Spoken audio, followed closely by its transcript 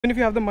Even if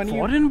you have the money,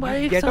 Foreign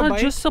bikes get a are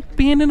bike. just a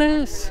pain in the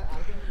ass.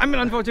 I mean,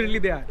 unfortunately,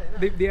 they are.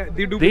 They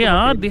do. They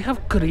are. They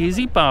have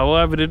crazy power.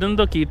 I've ridden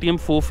the KTM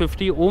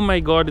 450. Oh my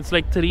god, it's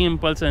like 3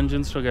 Impulse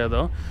engines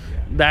together.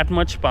 That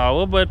much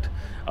power. But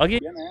again,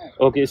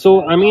 okay.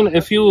 So I mean,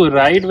 if you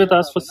ride with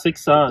us for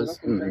 6 hours,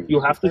 you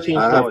have to change.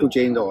 I have to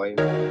change the oil.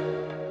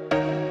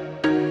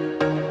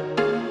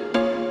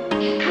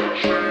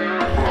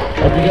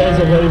 Okay guys,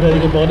 a very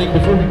good morning.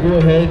 Before we go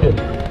ahead,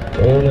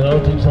 we'll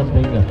announce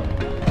something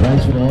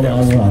nice with all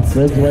our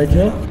friends right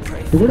here.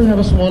 We're going to have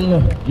a small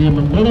game.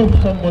 I'm going to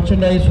have some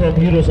merchandise from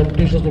Hero, some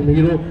t-shirts from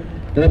Hero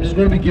that I'm just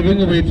going to be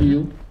giving away to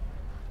you.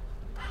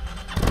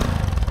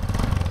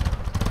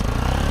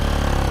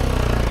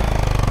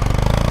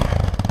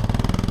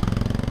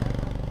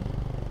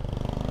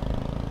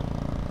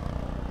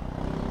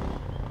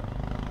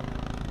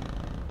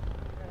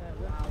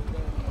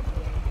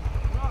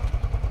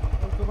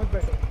 So much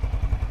better.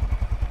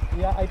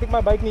 Yeah, I think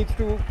my bike needs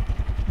to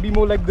be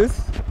more like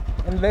this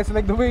and less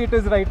like the way it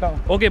is right now.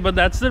 Okay, but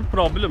that's the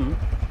problem.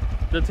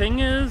 The thing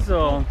is,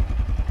 1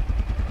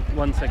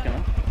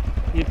 second.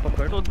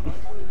 So,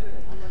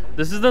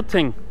 this is the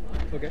thing.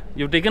 Okay.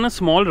 You've taken a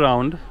small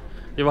round.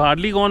 You've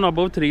hardly gone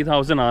above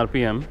 3000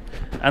 RPM,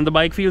 and the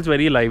bike feels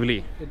very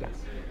lively. It does.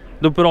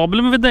 The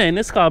problem with the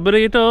NS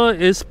carburetor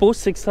is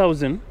post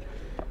 6000,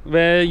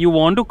 where you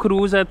want to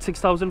cruise at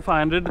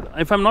 6500.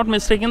 If I'm not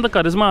mistaken, the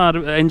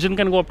Karizma engine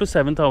can go up to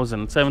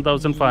 7000,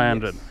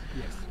 7500.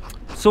 Yes.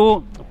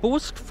 So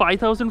post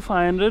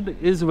 5500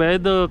 is where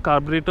the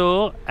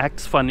carburetor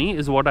acts funny,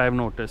 is what I've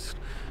noticed.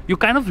 You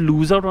kind of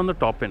lose out on the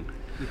top end.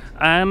 Yes.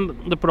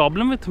 And the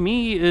problem with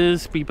me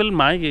is people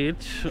my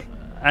age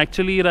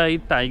actually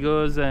ride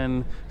Tigers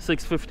and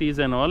 650s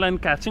and all,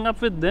 and catching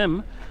up with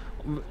them,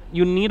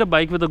 you need a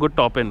bike with a good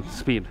top end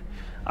speed.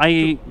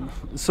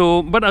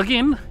 But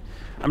again,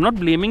 I'm not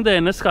blaming the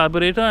NS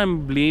carburetor,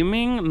 I'm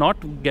blaming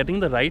not getting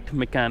the right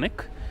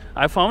mechanic.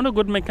 I found a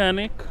good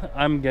mechanic.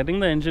 I'm getting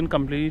the engine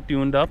completely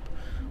tuned up.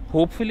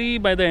 Hopefully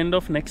by the end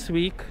of next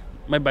week,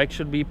 my bike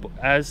should be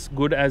as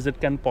good as it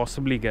can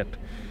possibly get.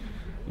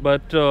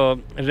 But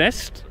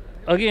rest,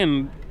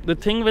 again, the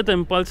thing with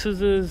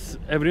Impulses is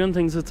everyone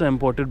thinks it's an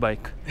imported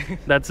bike.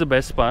 That's the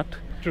best part.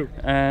 True.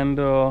 And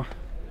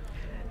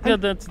yeah,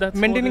 that's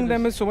Maintaining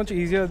them is so much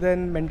easier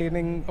than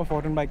maintaining a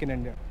foreign bike in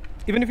India.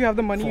 Even if you have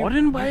the money,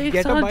 foreign bikes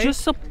get a are bike.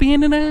 just a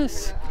pain in the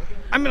ass.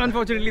 I mean,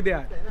 unfortunately, they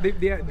are. They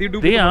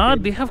do. They are.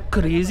 They have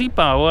crazy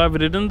power. I've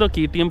ridden the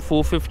KTM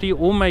 450.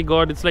 Oh my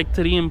god, it's like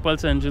 3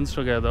 Impulse engines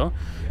together.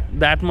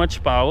 That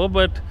much power.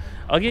 But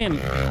again,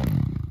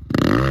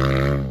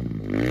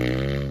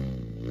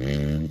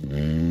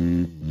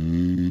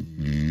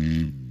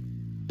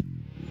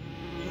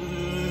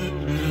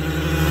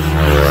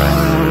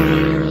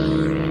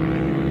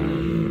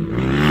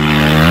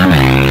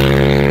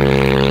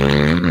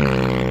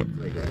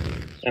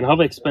 and how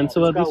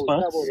expensive are these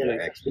parts?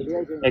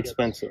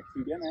 Expensive.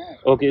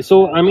 Okay,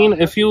 so I mean,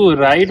 if you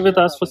ride with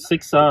us for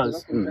 6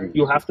 hours,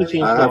 you have to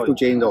change. I the have oil. to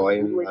change the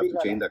oil. I have to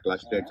change the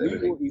clutch plates,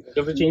 everything. You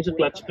have to change the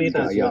clutch plate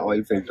as Yeah, well.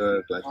 oil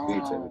filter, clutch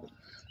plates,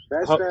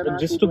 everything.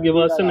 Just to give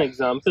us an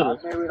example,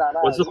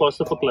 what's the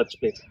cost of a clutch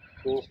plate?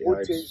 Yeah,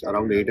 it's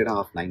around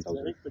 8,500,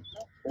 9,000.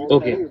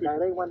 Okay,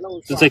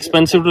 so it's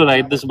expensive to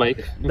ride this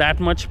bike. That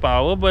much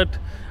power, but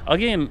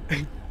again,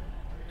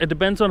 it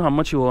depends on how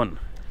much you earn.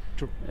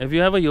 True. If you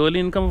have a yearly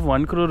income of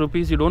 1 crore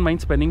rupees, you don't mind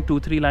spending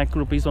 2-3 lakh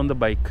rupees on the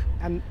bike.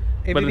 And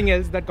everything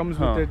else that comes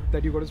with it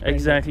that you got to spend.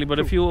 Exactly, but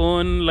if you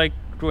earn like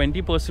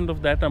 20%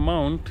 of that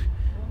amount,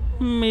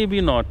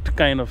 maybe not,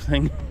 kind of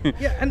thing.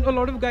 Yeah, and a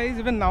lot of guys,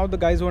 even now, the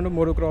guys who want to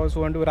motocross,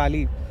 who want to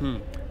rally,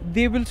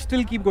 they will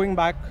still keep going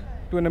back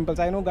to an Impulse.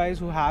 I know guys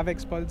who have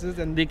Xpulses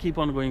and They keep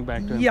on going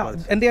back to yeah,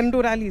 Impulse. and they're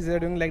into rallies. They're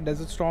doing like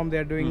Desert Storm,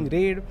 they're doing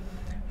Raid,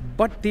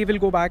 but they will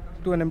go back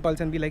to an Impulse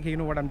and be like, hey, you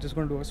know what, I'm just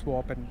going to do a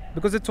swap. And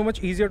because it's so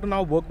much easier to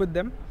now work with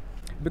them,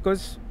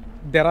 because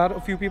there are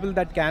a few people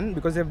that can,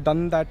 because they've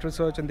done that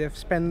research and they've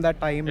spent that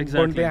time,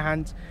 burnt their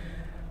hands.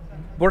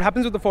 What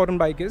happens with the foreign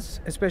bike is,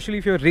 especially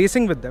if you're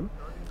racing with them,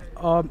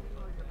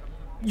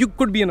 you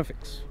could be in a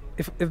fix.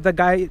 If the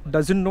guy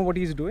doesn't know what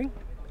he's doing,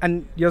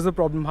 and here's the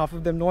problem, half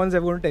of them, no one's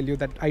ever going to tell you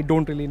that I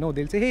don't really know.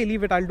 They'll say, hey,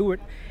 leave it, I'll do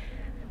it.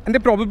 And they're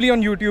probably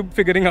on YouTube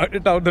figuring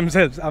it out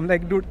themselves. I'm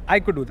like, dude, I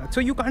could do that. So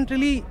you can't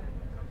really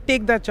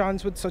take that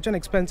chance with such an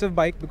expensive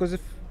bike, because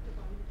if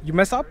you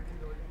mess up,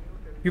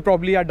 you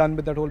probably are done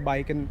with that whole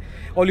bike and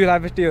all you'll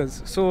have is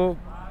tears. So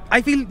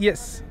I feel,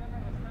 yes,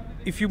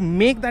 if you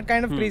make that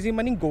kind of crazy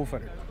money, go for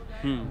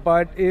it.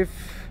 But if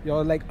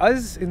you're like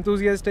us,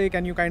 enthusiastic,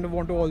 and you kind of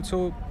want to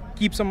also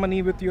keep some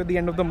money with you at the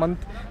end of the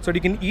month so that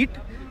you can eat,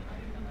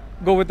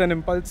 go with an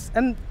Impulse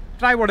and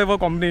try whatever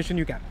combination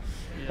you can.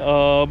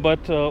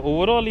 But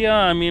overall, yeah,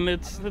 I mean,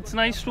 it's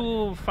nice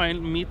to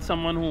meet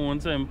someone who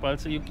owns an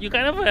Impulse. You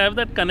kind of have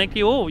that connect.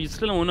 Oh, you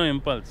still own an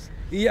Impulse.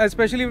 Yeah,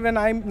 especially when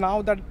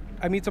now that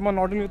I meet someone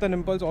not only with an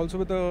Impulse, also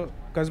with a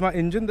Karizma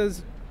engine,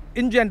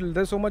 in general,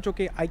 there's so much,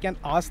 okay, I can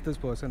ask this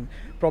person.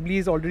 Probably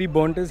he's already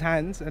burnt his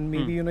hands and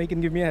maybe, you know, he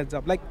can give me a heads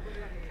up. Like,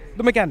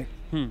 the mechanic.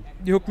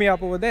 He hooked me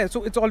up over there.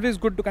 So it's always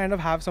good to kind of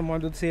have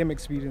someone with the same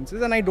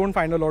experiences. And I don't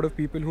find a lot of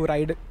people who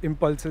ride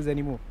Impulses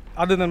anymore,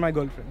 other than my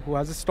girlfriend, who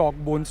has a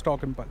bone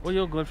stock Impulse. Oh,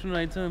 your girlfriend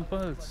rides an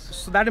Impulse.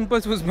 So that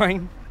Impulse was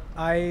mine.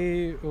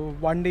 I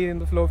one day in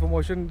the flow of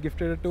emotion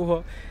gifted it to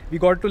her. We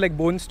got to like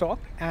bone stock,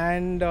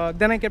 and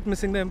then I kept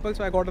missing the Impulse,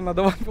 so I got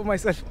another one for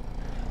myself.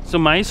 So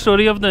my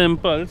story of the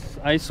Impulse,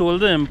 I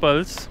sold the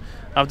Impulse.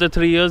 After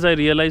 3 years, I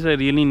realized I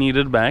really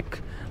needed back,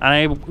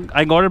 and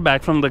I got it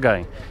back from the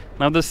guy.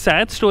 Now the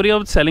sad story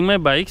of selling my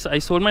bikes, I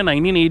sold my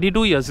 1982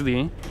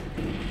 Yazdi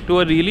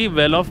to a really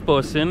well-off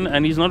person,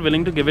 and he's not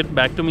willing to give it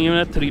back to me even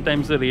at 3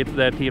 times the rate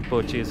that he had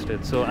purchased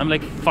it. So I'm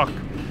like, fuck.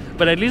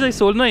 But at least I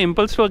sold my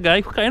Impulse to a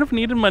guy who kind of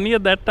needed money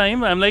at that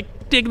time. I'm like,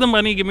 take the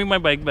money, give me my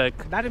bike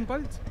back. That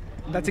Impulse,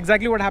 that's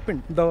exactly what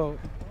happened.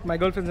 My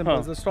girlfriend's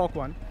Impulse, the stock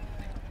one.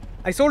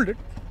 I sold it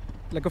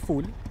like a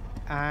fool,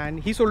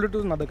 and he sold it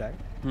to another guy.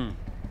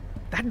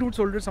 That dude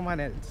sold it to someone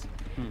else.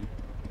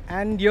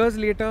 And years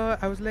later,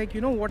 I was like, you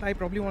know what, I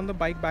probably want the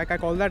bike back. I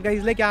called that guy.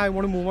 He's like, yeah, I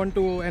want to move on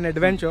to an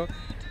adventure.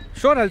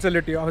 Sure, I'll sell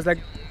it to you. I was like,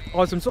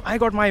 awesome. So I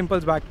got my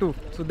Impulse back too.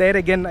 So there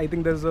again, I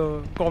think there's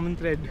a common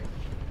thread.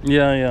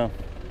 Yeah.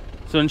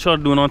 So in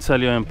short, do not sell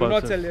your Impulse. Do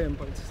not sell your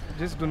Impulse.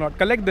 Just do not.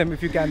 Collect them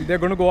if you can. They're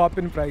going to go up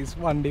in price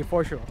one day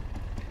for sure.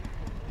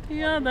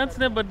 Yeah, that's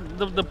there. But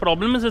the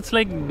problem is, it's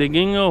like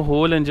digging a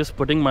hole and just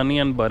putting money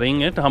and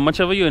burying it. How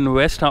much ever you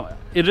invest,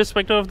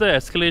 irrespective of the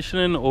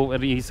escalation in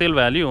resale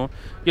value,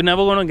 you're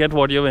never going to get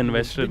what you've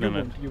invested in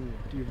it. You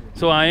won't.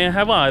 So I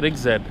have a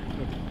RXZ.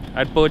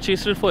 I'd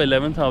purchased it for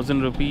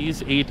 11,000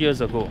 rupees 8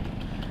 years ago.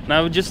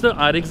 Now just the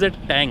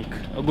RXZ tank,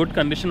 a good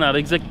condition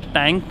RXZ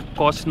tank,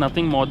 costs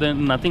nothing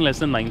less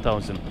than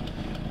 9,000.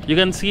 You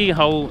can see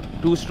how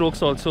 2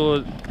 strokes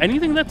also,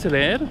 anything that's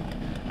rare,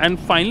 and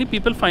finally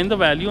people find the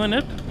value in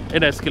it,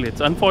 it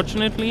escalates.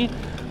 Unfortunately,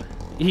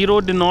 Hero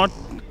did not,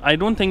 I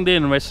don't think they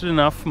invested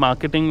enough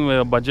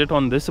marketing budget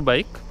on this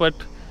bike, but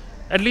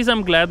at least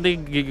I'm glad they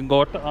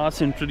got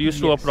us introduced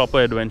to a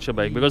proper adventure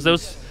bike, because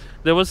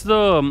there was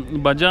the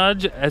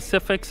Bajaj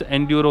SFX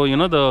Enduro, you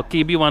know, the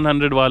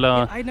KB100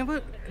 wala. I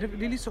never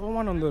really saw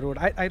one on the road.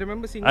 I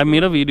remember seeing. I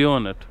made a video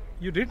on it.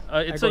 You did?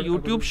 It's a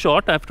YouTube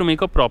shot. I have to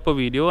make a proper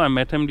video. I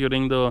met him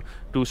during the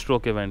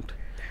 2-stroke event,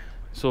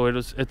 so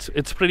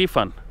it's pretty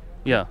fun.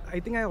 Yeah. I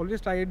think I always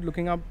tried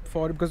looking up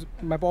for it because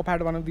my pop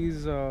had one of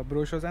these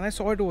brochures, and I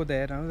saw it over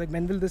there, and I was like,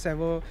 when will this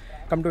ever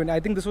come to India? I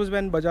think this was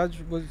when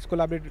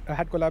Bajaj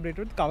had collaborated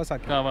with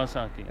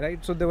Kawasaki.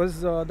 Right. So there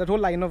was that whole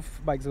line of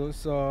bikes. There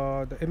was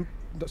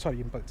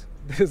Impulse.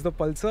 There's the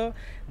Pulsar.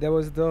 There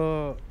was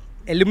the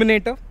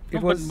Eliminator.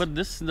 But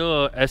the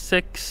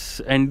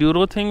SX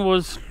Enduro thing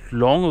was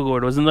long ago.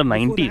 It was in the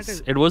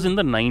 90s. It was in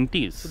the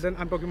 90s. So then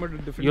I'm talking about a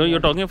different. You're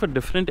talking of a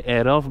different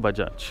era of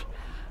Bajaj.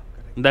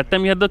 That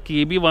time you had the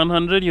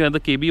KB100, you had the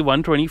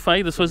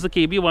KB125. This was the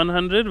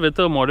KB100 with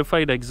a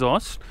modified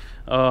exhaust,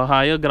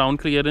 higher ground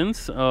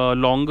clearance,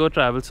 longer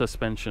travel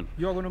suspension.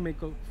 You're going to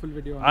make a full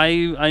video on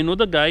I know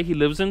the guy, he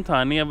lives in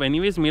Thane. I've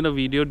anyways made a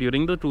video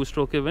during the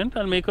 2-stroke event.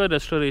 I'll make a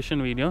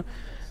restoration video.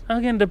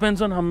 Again,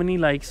 depends on how many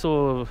likes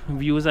or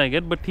views I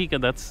get, but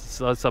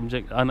that's a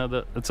subject,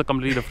 it's a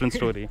completely different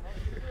story.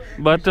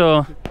 But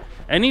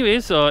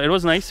anyways, it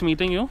was nice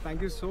meeting you.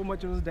 Thank you so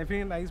much. It was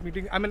definitely a nice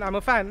meeting. I mean, I'm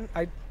a fan.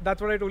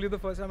 That's what I told you the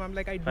first time. I'm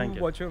like, I do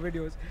watch your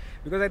videos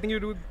because I think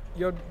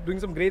you're doing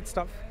some great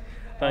stuff.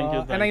 Thank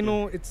you. And I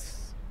know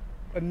it's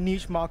a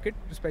niche market,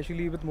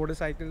 especially with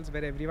motorcycles,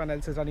 where everyone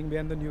else is running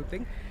behind the new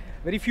thing.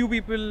 Very few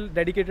people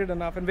dedicated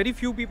enough, and very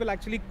few people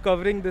actually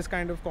covering this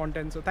kind of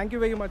content. So thank you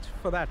very much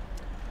for that.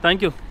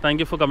 Thank you. Thank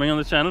you for coming on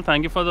the channel.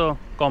 Thank you for the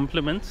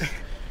compliments.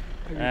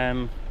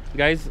 And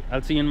guys,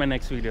 I'll see you in my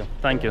next video.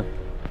 Thank you.